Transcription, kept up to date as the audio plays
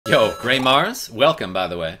Yo, Grey Mars, welcome, by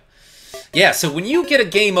the way. Yeah, so when you get a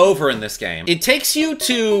game over in this game, it takes you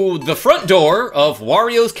to the front door of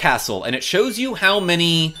Wario's castle, and it shows you how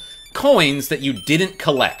many coins that you didn't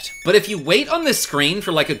collect. But if you wait on this screen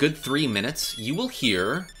for like a good 3 minutes, you will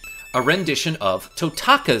hear a rendition of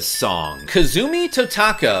Totaka's song. Kazumi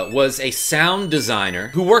Totaka was a sound designer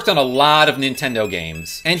who worked on a lot of Nintendo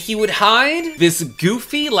games, and he would hide this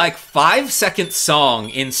goofy, like 5-second song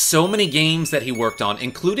in so many games that he worked on,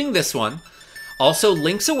 including this one. Also,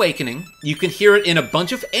 Link's Awakening. You can hear it in a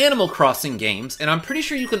bunch of Animal Crossing games, and I'm pretty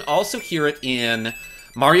sure you can also hear it in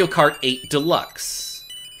Mario Kart 8 Deluxe.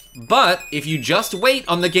 But if you just wait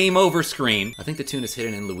on the game over screen, I think the tune is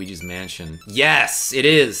hidden in Luigi's Mansion. Yes, it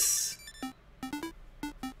is.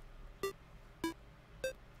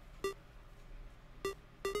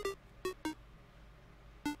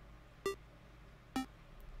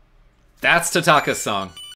 That's Totaka's song.